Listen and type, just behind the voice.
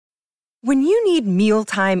When you need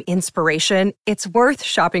mealtime inspiration, it's worth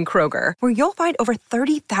shopping Kroger, where you'll find over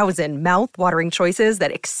 30,000 mouth-watering choices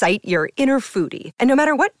that excite your inner foodie. And no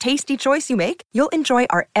matter what tasty choice you make, you'll enjoy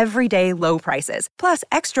our everyday low prices, plus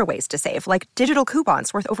extra ways to save, like digital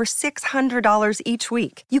coupons worth over $600 each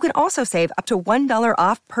week. You can also save up to $1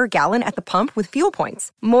 off per gallon at the pump with fuel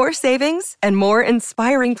points. More savings and more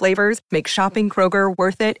inspiring flavors make shopping Kroger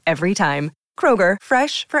worth it every time. Kroger,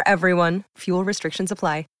 fresh for everyone. Fuel restrictions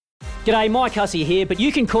apply. G'day, Mike Hussey here, but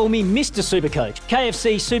you can call me Mr. Supercoach.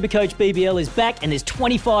 KFC Supercoach BBL is back and there's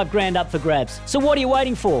 25 grand up for grabs. So what are you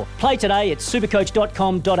waiting for? Play today at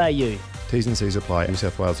supercoach.com.au. T's and C's apply. New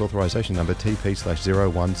South Wales authorisation number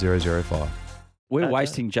TP/01005. We're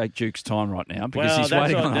wasting Jake Duke's time right now because he's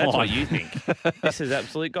waiting on the line. That's what you think. This is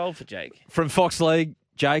absolute gold for Jake. From Fox League,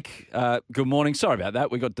 Jake, good morning. Sorry about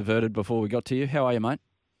that. We got diverted before we got to you. How are you, mate?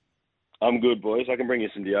 I'm good, boys. I can bring you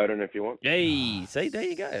some deodorant if you want. Hey, see, there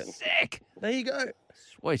you go. Sick. There you go.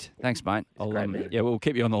 Sweet. Thanks, mate. Great, man. Yeah, we'll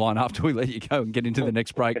keep you on the line after we let you go and get into the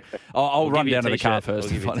next break. I'll run down to the car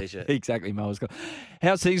first. We'll give you a t-shirt. Exactly, Mo.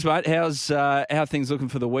 How's things, mate? How are things looking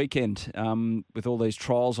for the weekend with all these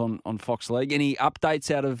trials on Fox League? Any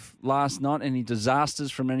updates out of last night? Any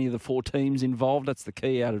disasters from any of the four teams involved? That's the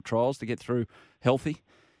key out of trials, to get through healthy.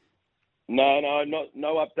 No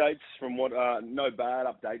updates from no bad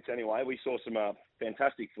updates anyway. We saw some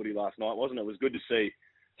fantastic footy last night, wasn't it? It was good to see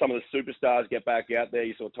some of the superstars get back out there.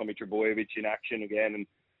 You saw Tommy Trbojevic in action again, and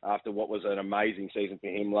after what was an amazing season for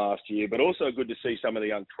him last year. But also good to see some of the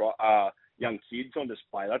young kids on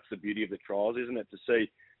display. That's the beauty of the trials, isn't it? To see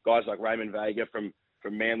guys like Raymond Vega from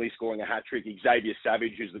Manly scoring a hat-trick, Xavier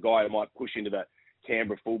Savage, who's the guy who might push into the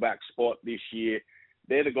Canberra fullback spot this year.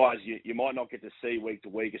 They're the guys you might not get to see week to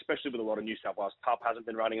week, especially with a lot of New South Wales Cup hasn't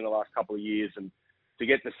been running in the last couple of years, and to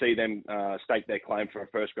get to see them stake their claim for a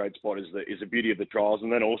first grade spot is the beauty of the trials,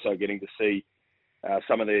 and then also getting to see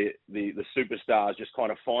some of the superstars just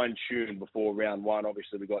kind of fine tuned before round one.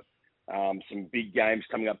 Obviously, we've got some big games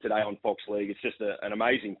coming up today on Fox League. It's just an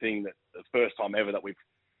amazing thing that the first time ever that we've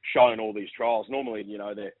shown all these trials. Normally,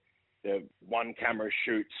 they're one camera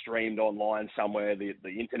shoot streamed online somewhere. The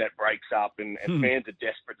internet breaks up and fans are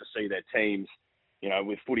desperate to see their teams,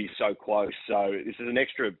 with footy so close. So this is an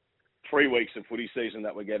extra 3 weeks of footy season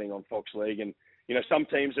that we're getting on Fox League. And, some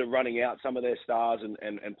teams are running out some of their stars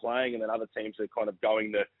and playing, and then other teams are kind of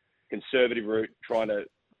going the conservative route, trying to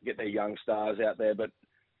get their young stars out there. But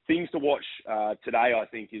things to watch today, I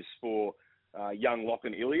think, is for young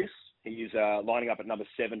Lachlan Ilias. He's lining up at number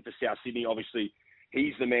 7 for South Sydney. Obviously,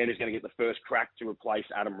 he's the man who's going to get the first crack to replace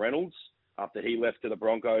Adam Reynolds after he left to the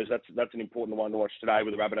Broncos. That's an important one to watch today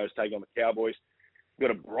with the Rabbitohs taking on the Cowboys. We've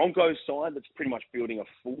got a Broncos side that's pretty much fielding a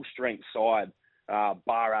full-strength side,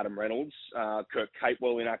 bar Adam Reynolds. Kurt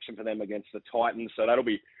Capewell in action for them against the Titans. So that'll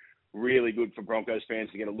be really good for Broncos fans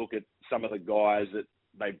to get a look at some of the guys that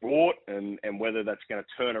they brought and whether that's going to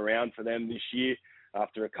turn around for them this year.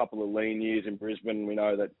 After a couple of lean years in Brisbane, we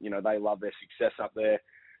know that, they love their success up there.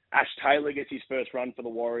 Ash Taylor gets his first run for the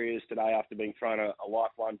Warriors today after being thrown a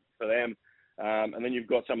lifeline for them. And then you've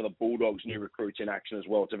got some of the Bulldogs' new recruits in action as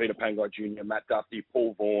well. Tavita Pangai Jr., Matt Duffy,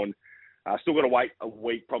 Paul Vaughan. Still got to wait a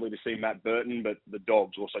week probably to see Matt Burton, but the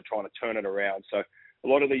Dogs also trying to turn it around. So a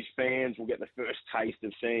lot of these fans will get the first taste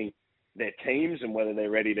of seeing their teams and whether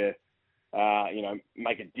they're ready to,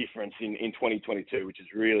 make a difference in 2022, which is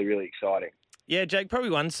really, really exciting. Yeah, Jake,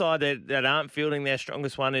 probably one side that aren't fielding their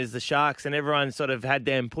strongest one is the Sharks, and everyone sort of had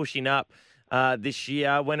them pushing up this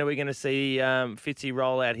year. When are we going to see Fitzy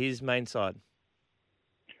roll out his main side?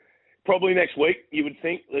 Probably next week, you would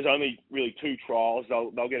think. There's only really 2 trials.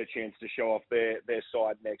 They'll get a chance to show off their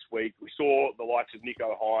side next week. We saw the likes of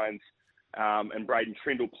Nico Hines and Braden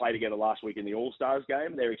Trindle play together last week in the All-Stars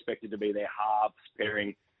game. They're expected to be their halves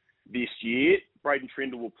pairing this year. Braden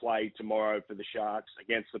Trindle will play tomorrow for the Sharks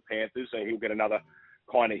against the Panthers, so he'll get another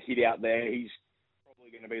kind of hit out there. He's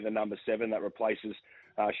probably going to be the number 7 that replaces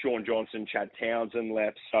Sean Johnson, Chad Townsend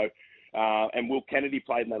left. So, and Will Kennedy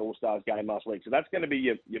played in that All-Stars game last week. So that's going to be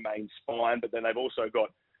your main spine. But then they've also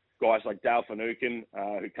got guys like Dale Finucane,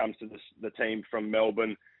 who comes to the team from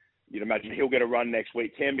Melbourne. You'd imagine he'll get a run next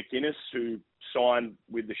week. Cam McInnes, who signed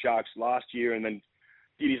with the Sharks last year and then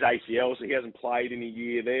did his ACL, so he hasn't played in a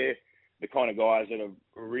year. They're the kind of guys that are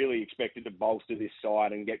really expected to bolster this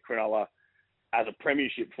side and get Cronulla as a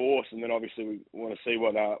premiership force. And then obviously we want to see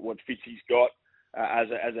what Fitzy's got as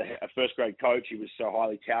a first grade coach. He was so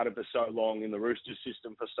highly touted for so long in the Roosters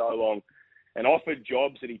system for so long, and offered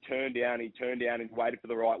jobs that he turned down. He waited for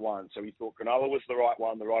the right one. So he thought Cronulla was the right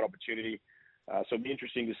one, the right opportunity. So it'll be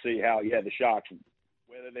interesting to see how, the Sharks,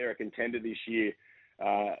 whether they're a contender this year,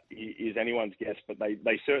 is anyone's guess, but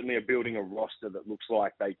they certainly are building a roster that looks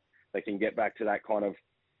like they can get back to that kind of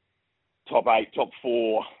top 8, top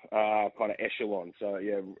 4 kind of echelon. So,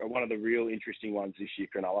 yeah, one of the real interesting ones this year,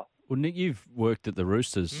 Cronulla. Well, Nick, you've worked at the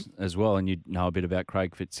Roosters as well, and you know a bit about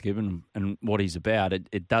Craig Fitzgibbon and what he's about.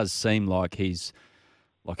 It does seem like he's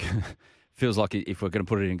like feels like, if we're going to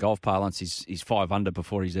put it in golf parlance, he's 5 under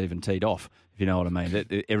before he's even teed off, if you know what I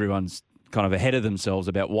mean. Everyone's kind of ahead of themselves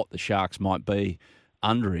about what the Sharks might be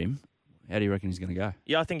under him. How do you reckon he's going to go?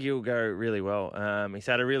 Yeah, I think he'll go really well. He's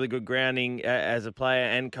had a really good grounding as a player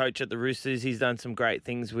and coach at the Roosters. He's done some great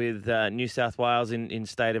things with New South Wales in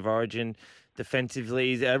State of Origin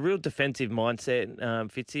defensively. He's a real defensive mindset,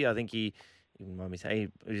 Fitzy. I think he's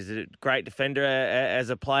a great defender as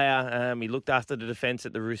a player. He looked after the defence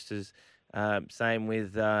at the Roosters. Same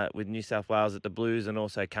with New South Wales at the Blues and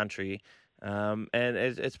also Country. And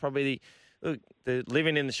it's probably the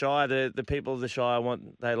living in the Shire, the people of the Shire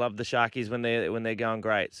they love the Sharkies when they're going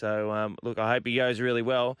great. So I hope he goes really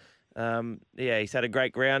well. He's had a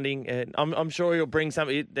great grounding, and I'm sure he'll bring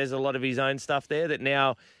some. There's a lot of his own stuff there that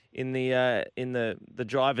now in the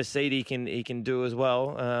driver's seat he can do as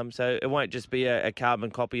well. So it won't just be a carbon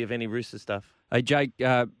copy of any Rooster stuff. Hey, Jake,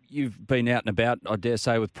 you've been out and about, I dare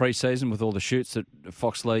say, with pre-season, with all the shoots that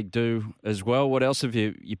Fox League do as well. What else have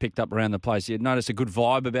you picked up around the place? You notice a good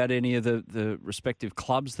vibe about any of the respective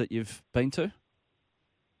clubs that you've been to?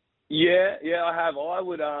 Yeah, I have.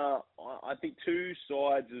 I think 2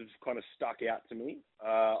 sides have kind of stuck out to me.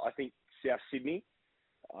 I think South Sydney.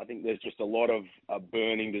 I think there's just a lot of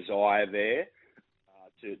burning desire there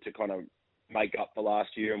to kind of make up for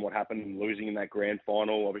last year and what happened losing in that grand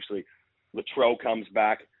final. Obviously, Latrell comes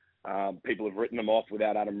back. People have written them off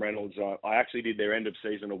without Adam Reynolds. I actually did their end of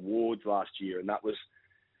season awards last year, and that was,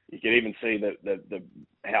 you could even see the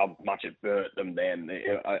how much it burnt them then.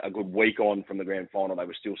 A good week on from the grand final, they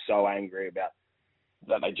were still so angry about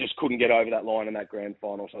that they just couldn't get over that line in that grand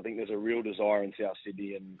final. So I think there's a real desire in South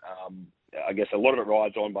Sydney, and I guess a lot of it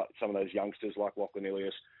rides on, but some of those youngsters like Lachlan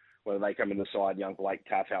Ilias, whether they come in the side, young Blake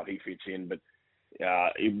Taff, how he fits in. But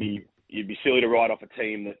you'd be silly to write off a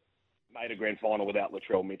team that made a grand final without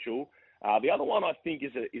Latrell Mitchell. The other one I think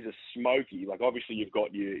is a smoky. Like, obviously you've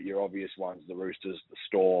got your obvious ones, the Roosters, the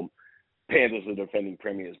Storm, Panthers, the defending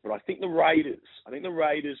premiers. But I think the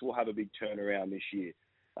Raiders will have a big turnaround this year.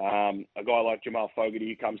 A guy like Jamal Fogarty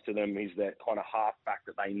who comes to them, he's that kind of halfback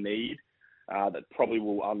that they need, that probably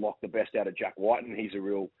will unlock the best out of Jack Whiten. He's a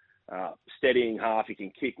real steadying half. He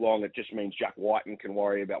can kick long. It just means Jack Whiten can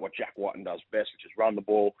worry about what Jack Whiten does best, which is run the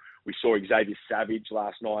ball. We saw Xavier Savage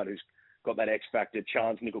last night, who's got that X factor.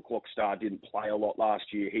 Chance Nickel-Clockstar didn't play a lot last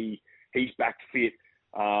year. He's back fit.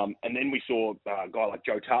 And then we saw a guy like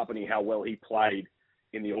Joe Tarpany, how well he played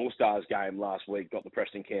in the All-Stars game last week, got the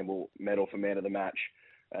Preston Campbell medal for man of the match.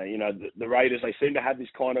 The Raiders, they seem to have this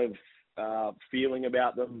kind of feeling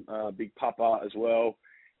about them, Big Papa as well.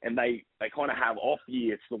 And they kind of have off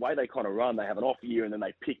year. It's the way they kind of run. They have an off year and then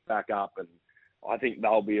they pick back up. And I think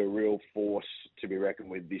they'll be a real force to be reckoned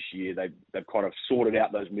with this year. They've kind of sorted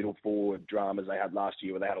out those middle forward dramas they had last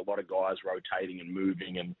year, where they had a lot of guys rotating and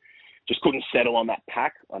moving and just couldn't settle on that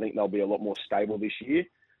pack. I think they'll be a lot more stable this year,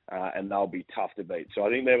 and they'll be tough to beat. So I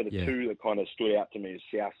think they were the 2 that kind of stood out to me, as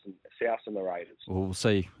South and the Raiders. Well, we'll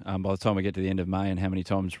see by the time we get to the end of May and how many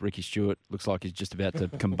times Ricky Stewart looks like he's just about to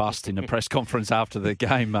combust in a press conference after the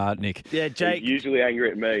game, Nick. Yeah, Jake. He's usually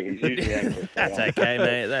angry at me. He's usually angry. That's okay,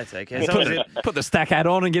 mate. That's okay. Put the stack hat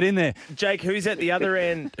on and get in there. Jake, who's at the other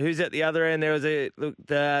end? There was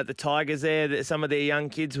the Tigers there. Some of their young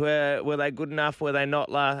kids, were they good enough? Were they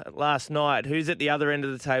not last night? Who's at the other end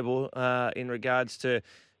of the table in regards to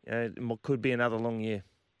could be another long year?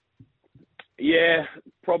 Yeah,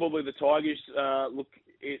 probably the Tigers. Look,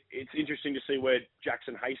 it's interesting to see where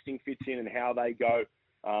Jackson Hastings fits in and how they go.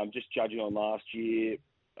 Just judging on last year,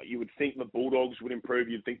 you would think the Bulldogs would improve.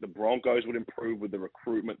 You'd think the Broncos would improve with the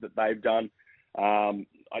recruitment that they've done.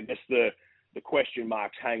 I guess the question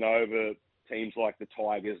marks hang over teams like the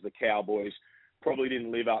Tigers, the Cowboys. Probably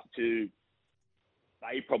didn't live up to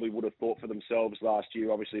they probably would have thought for themselves last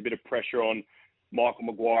year. Obviously, a bit of pressure on Michael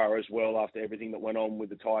Maguire as well after everything that went on with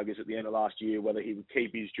the Tigers at the end of last year, whether he would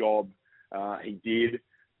keep his job. He did.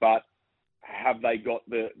 But have they got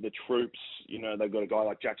the troops? They've got a guy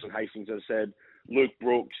like Jackson Hastings, as I said, Luke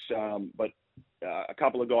Brooks, but a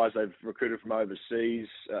couple of guys they've recruited from overseas,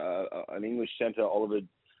 an English centre, Oliver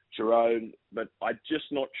Giroud. But I'm just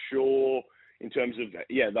not sure in terms of,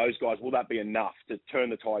 those guys, will that be enough to turn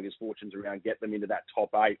the Tigers' fortunes around, get them into that top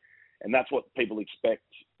 8? And that's what people expect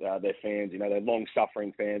their fans. They're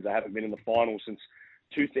long-suffering fans. They haven't been in the finals since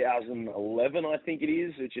 2011, I think it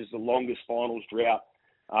is, which is the longest finals drought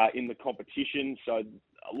in the competition. So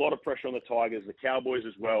a lot of pressure on the Tigers, the Cowboys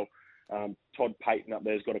as well. Todd Payton up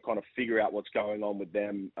there has got to kind of figure out what's going on with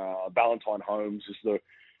them. Valentine Holmes is the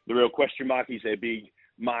real question mark. He's their big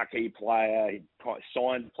marquee player. He kind of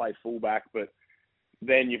signed to play fullback, but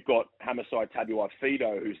then you've got Hamisai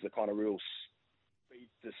Tabuai-Fidow, who's the kind of real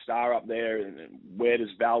speedster star up there. And where does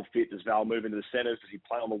Val fit? Does Val move into the centres? Does he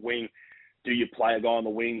play on the wing? Do you play a guy on the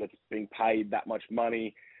wing that's being paid that much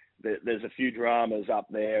money? There's a few dramas up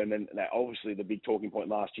there. And then obviously the big talking point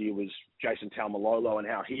last year was Jason Taumalolo and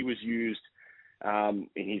how he was used in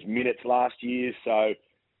his minutes last year. So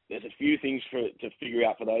there's a few things to figure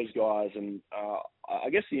out for those guys. And I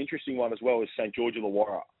guess the interesting one as well is St. George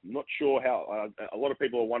Illawarra. I'm not sure how a lot of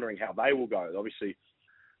people are wondering how they will go. They obviously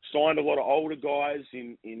signed a lot of older guys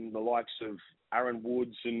in the likes of Aaron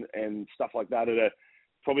Woods and stuff like that that are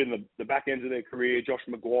probably in the back ends of their career, Josh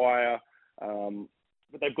Maguire.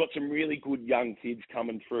 But they've got some really good young kids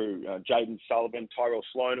coming through. Jaden Sullivan, Tyrell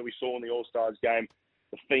Sloan, who we saw in the All-Stars game,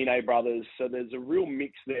 the Fine brothers. So there's a real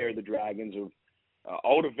mix there of the Dragons of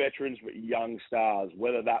older veterans but young stars.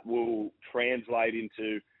 Whether that will translate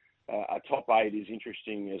into a top 8 is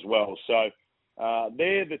interesting as well. So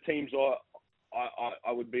they're the teams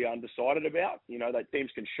I would be undecided about. You know, that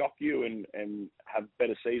teams can shock you and have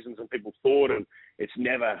better seasons than people thought, and it's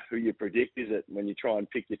never who you predict, is it, when you try and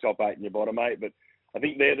pick your top 8 and your bottom 8? But I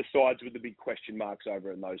think they're the sides with the big question marks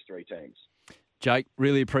over in those 3 teams. Jake,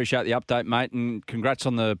 really appreciate the update, mate, and congrats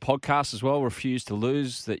on the podcast as well, Refuse to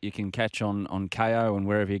Lose, that you can catch on KO and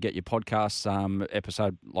wherever you get your podcasts,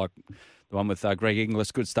 episode like the one with Greg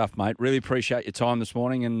Inglis. Good stuff, mate. Really appreciate your time this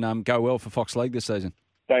morning, and go well for Fox League this season.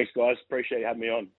 Thanks, guys. Appreciate you having me on.